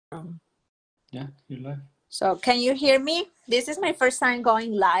Yeah, you're live. So can you hear me? This is my first time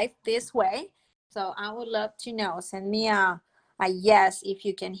going live this way. So I would love to know. Send me a yes if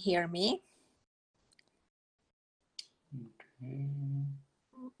you can hear me. Okay.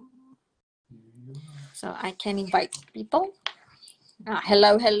 So I can invite people.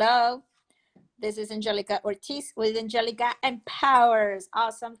 Hello, hello. This is Angelica Ortiz with Angelica Empowers.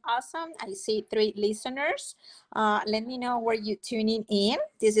 Awesome, awesome. I see 3 listeners. Let me know where you're tuning in.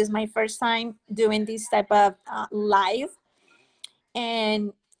 This is my first time doing this type of live.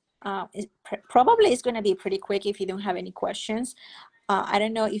 And probably it's going to be pretty quick if you don't have any questions. I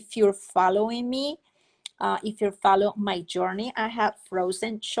don't know if you're following me. If you follow my journey, I have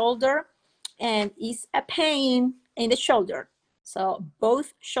frozen shoulder and it's a pain in the shoulder. So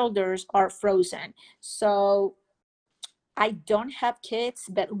both shoulders are frozen. So I don't have kids,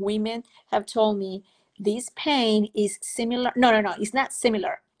 but women have told me this pain is similar. No, it's not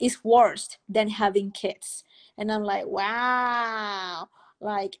similar. It's worse than having kids. And I'm like, wow,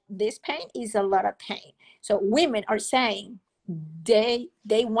 like this pain is a lot of pain. So women are saying they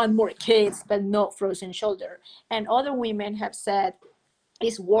want more kids, but no frozen shoulder. And other women have said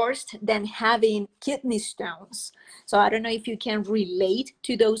is worse than having kidney stones. So I don't know if you can relate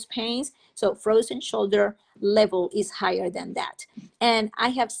to those pains. So frozen shoulder level is higher than that. And I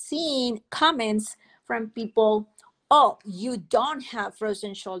have seen comments from people, oh, you don't have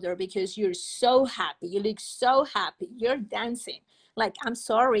frozen shoulder because you're so happy. You look so happy. You're dancing. Like, I'm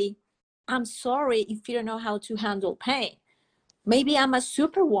sorry. I'm sorry if you don't know how to handle pain. Maybe I'm a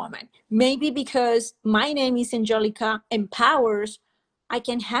superwoman. Maybe because my name is Angelica Empowers, I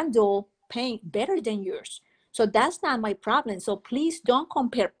can handle pain better than yours. So that's not my problem. So please don't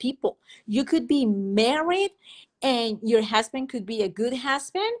compare people. You could be married and your husband could be a good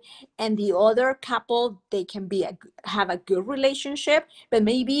husband, and the other couple, they can be have a good relationship, but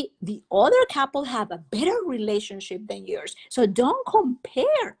maybe the other couple have a better relationship than yours. So don't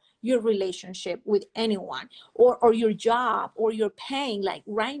compare your relationship with anyone, or your job, or your pain. Like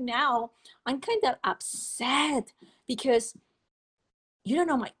right now, I'm kind of upset because you don't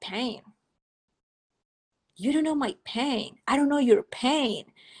know my pain. You don't know my pain. I don't know your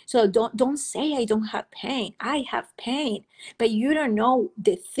pain. So don't say I don't have pain. I have pain, but you don't know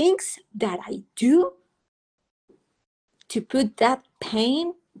the things that I do to put that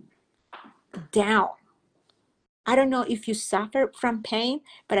pain down. I don't know if you suffer from pain,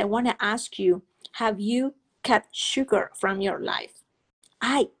 but I want to ask you, have you cut sugar from your life?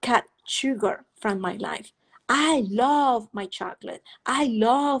 I cut sugar from my life. I love my chocolate. I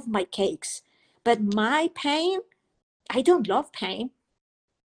love my cakes. But my pain, I don't love pain.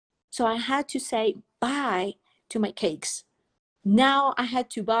 So I had to say bye to my cakes. Now I had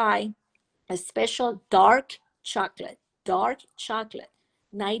to buy a special dark chocolate,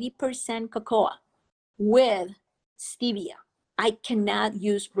 90% cocoa with stevia. I cannot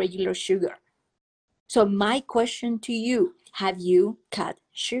use regular sugar. So my question to you, have you cut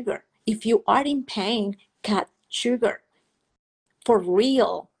sugar? If you are in pain, cut sugar. For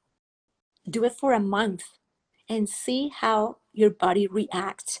real. Do it for a month and see how your body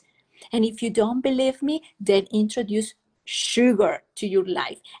reacts. And if you don't believe me, then introduce sugar to your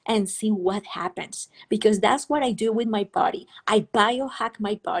life and see what happens. Because that's what I do with my body. I biohack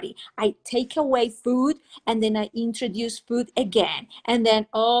my body. I take away food and then I introduce food again. And then,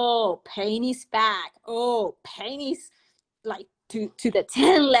 oh, pain is back. Oh, pain is like to the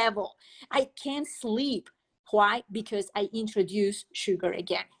 10 level. I can't sleep. Why? Because I introduced sugar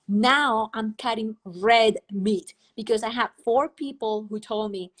again. Now I'm cutting red meat because I have 4 people who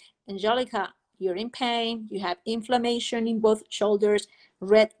told me, Angelica, you're in pain, you have inflammation in both shoulders.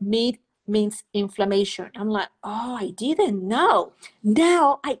 Red meat means inflammation. I'm like, oh, I didn't know.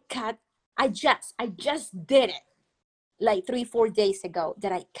 Now I just did it like 3-4 days ago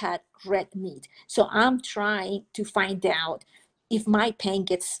that I cut red meat. So I'm trying to find out if my pain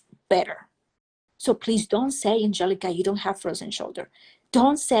gets better. So please don't say, Angelica, you don't have frozen shoulder.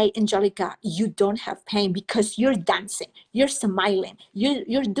 Don't say, Angelica, you don't have pain because you're dancing, you're smiling,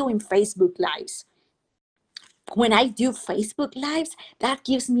 you're doing Facebook lives. When I do Facebook lives, that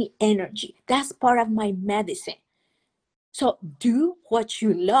gives me energy. That's part of my medicine. So do what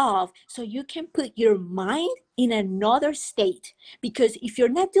you love so you can put your mind in another state. Because if you're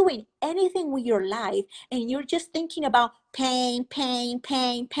not doing anything with your life and you're just thinking about pain,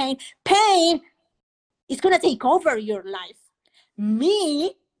 it's going to take over your life.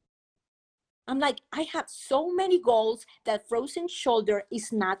 Me, I'm like, I have so many goals that frozen shoulder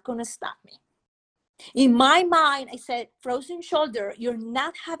is not going to stop me. In my mind, I said, frozen shoulder, you're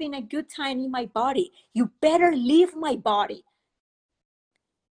not having a good time in my body. You better leave my body.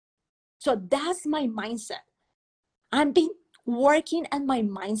 So that's my mindset. I've been working on my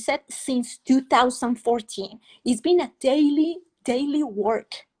mindset since 2014. It's been a daily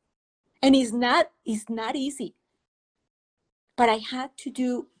work. And it's not easy. But I had to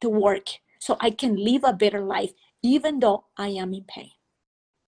do the work so I can live a better life, even though I am in pain.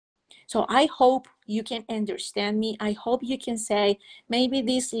 So I hope you can understand me. I hope you can say, maybe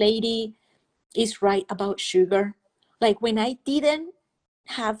this lady is right about sugar. Like when I didn't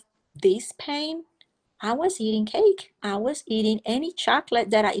have this pain, I was eating cake. I was eating any chocolate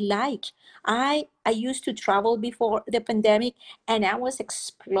that I like. I used to travel before the pandemic, and I was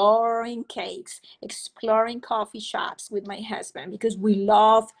exploring cakes, exploring coffee shops with my husband because we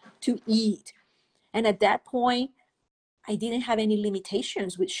love to eat. And at that point, I didn't have any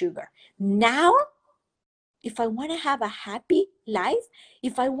limitations with sugar. Now, if I want to have a happy life,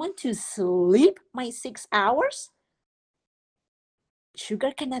 if I want to sleep my 6 hours,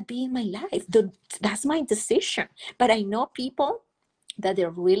 sugar cannot be in my life. That's my decision. But I know people that they're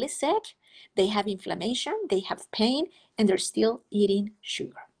really sick, they have inflammation, they have pain, and they're still eating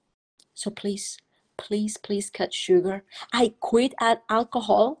sugar. So please, please cut sugar. I quit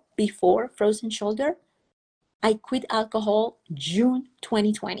alcohol before Frozen Shoulder. I quit alcohol June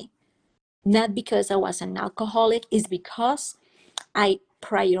 2020. Not because I was an alcoholic, it's because I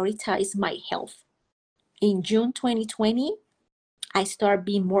prioritized my health. In June 2020, I started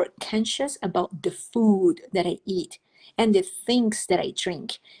being more conscious about the food that I eat and the things that I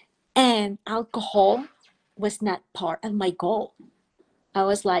drink. And alcohol was not part of my goal. I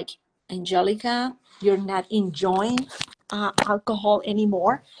was like, Angelica, you're not enjoying alcohol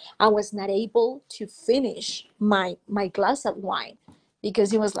anymore. I was not able to finish my glass of wine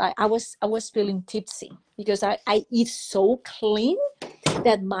because it was like I was feeling tipsy because I eat so clean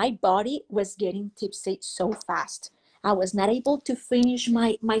that my body was getting tipsy so fast. I was not able to finish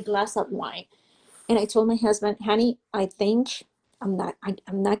my glass of wine. And I told my husband, honey, I think I'm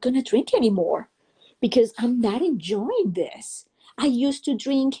not gonna drink anymore because I'm not enjoying this. I used to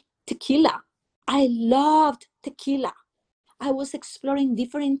drink tequila. I loved tequila. I was exploring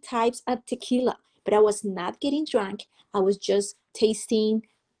different types of tequila, but I was not getting drunk. I was just tasting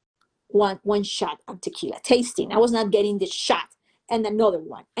one shot of tequila, tasting. I was not getting the shot and another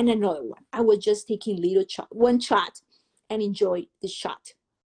one and another one. I was just taking one shot and enjoy the shot.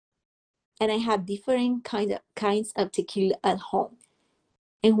 And I had different kinds of tequila at home.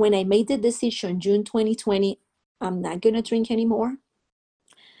 And when I made the decision, June 2020, I'm not gonna drink anymore,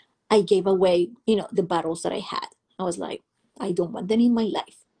 I gave away, the bottles that I had. I was like, I don't want them in my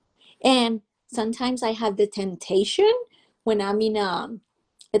life. And sometimes I have the temptation when I'm in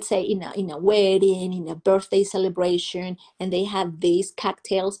let's say in a wedding, in a birthday celebration, and they have these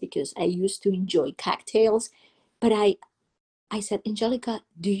cocktails because I used to enjoy cocktails. But I said, Angelica,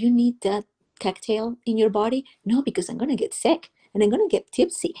 do you need that cocktail in your body? No, because I'm gonna get sick and I'm gonna get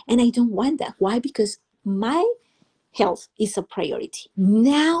tipsy. And I don't want that. Why? Because my health is a priority.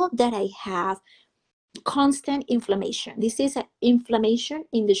 Now that I have constant inflammation, this is an inflammation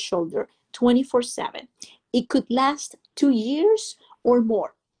in the shoulder 24/7. It could last 2 years or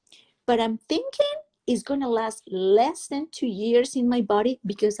more. But I'm thinking it's gonna last less than 2 years in my body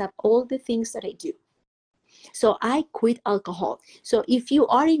because of all the things that I do. So I quit alcohol. So if you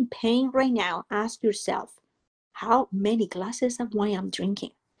are in pain right now, ask yourself, how many glasses of wine I'm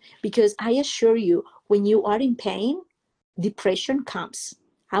drinking? Because I assure you, when you are in pain, depression comes.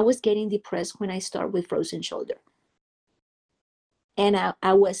 I was getting depressed when I started with Frozen Shoulder. And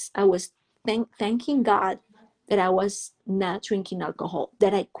I was thanking God that I was not drinking alcohol,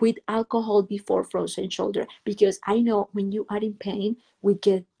 that I quit alcohol before Frozen Shoulder, because I know when you are in pain, we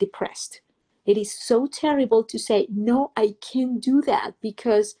get depressed. It is so terrible to say, no, I can't do that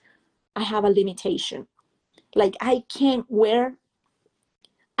because I have a limitation. Like I can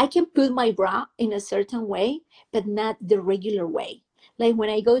put my bra in a certain way, but not the regular way. Like when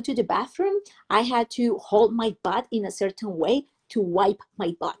I go to the bathroom, I had to hold my butt in a certain way to wipe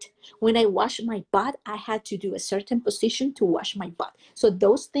my butt. When I wash my butt, I had to do a certain position to wash my butt. So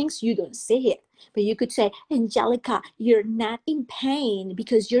those things you don't see it. But you could say, Angelica, you're not in pain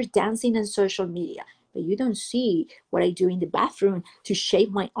because you're dancing on social media. But you don't see what I do in the bathroom to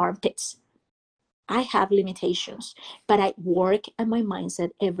shave my armpits. I have limitations, but I work on my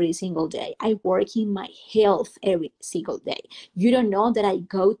mindset every single day. I work in my health every single day. You don't know that I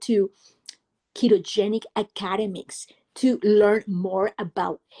go to ketogenic academics to learn more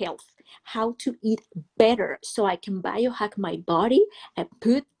about health, how to eat better so I can biohack my body and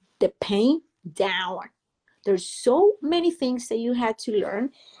put the pain down. There's so many things that you had to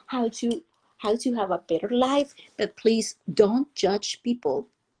learn how to have a better life, but please don't judge people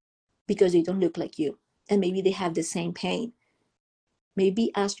because they don't look like you, and maybe they have the same pain. Maybe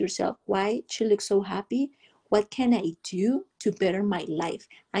ask yourself, why she looks so happy? What can I do to better my life?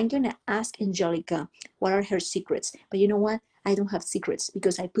 I'm going to ask Angelica what are her secrets. But you know what? I don't have secrets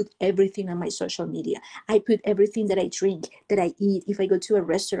because I put everything on my social media. I put everything that I drink, that I eat, if I go to a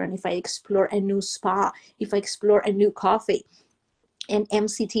restaurant, if I explore a new spa, if I explore a new coffee and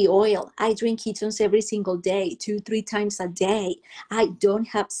MCT oil. I drink ketones every single day, 2-3 times a day. I don't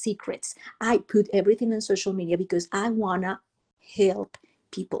have secrets. I put everything on social media because I want to help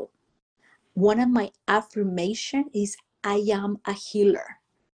people. One of my affirmation is I am a healer.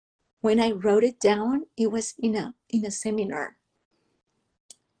 When I wrote it down, it was in a seminar,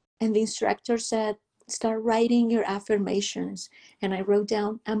 and the instructor said, start writing your affirmations. And I wrote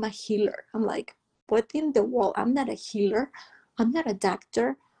down, I'm a healer. I'm like, what in the world? I'm not a healer. I'm not a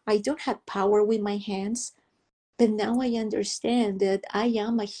doctor. I don't have power with my hands. But now I understand that I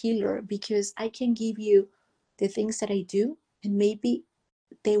am a healer because I can give you the things that I do, and maybe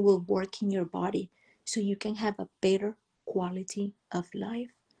they will work in your body so you can have a better quality of life,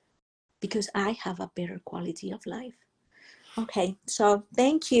 because I have a better quality of life. Okay, so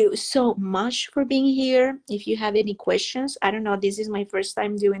thank you so much for being here. If you have any questions, I don't know, this is my first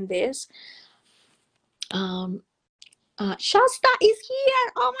time doing this. Shasta is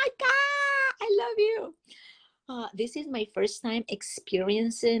here. Oh my God, I love you. This is my first time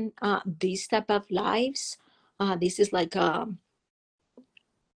experiencing this type of lives. This is like a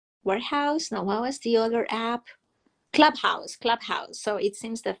warehouse. Now, what was the other app? Clubhouse. So it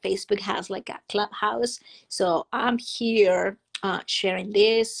seems that Facebook has like a Clubhouse. So I'm here sharing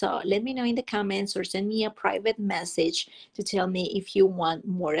this. So let me know in the comments or send me a private message to tell me if you want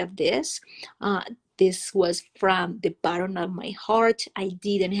more of this. This was from the bottom of my heart. I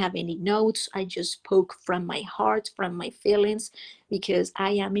didn't have any notes. I just spoke from my heart, from my feelings, because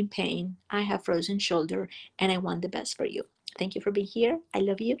I am in pain. I have frozen shoulder and I want the best for you. Thank you for being here. I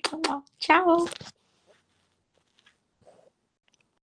love you. Ciao.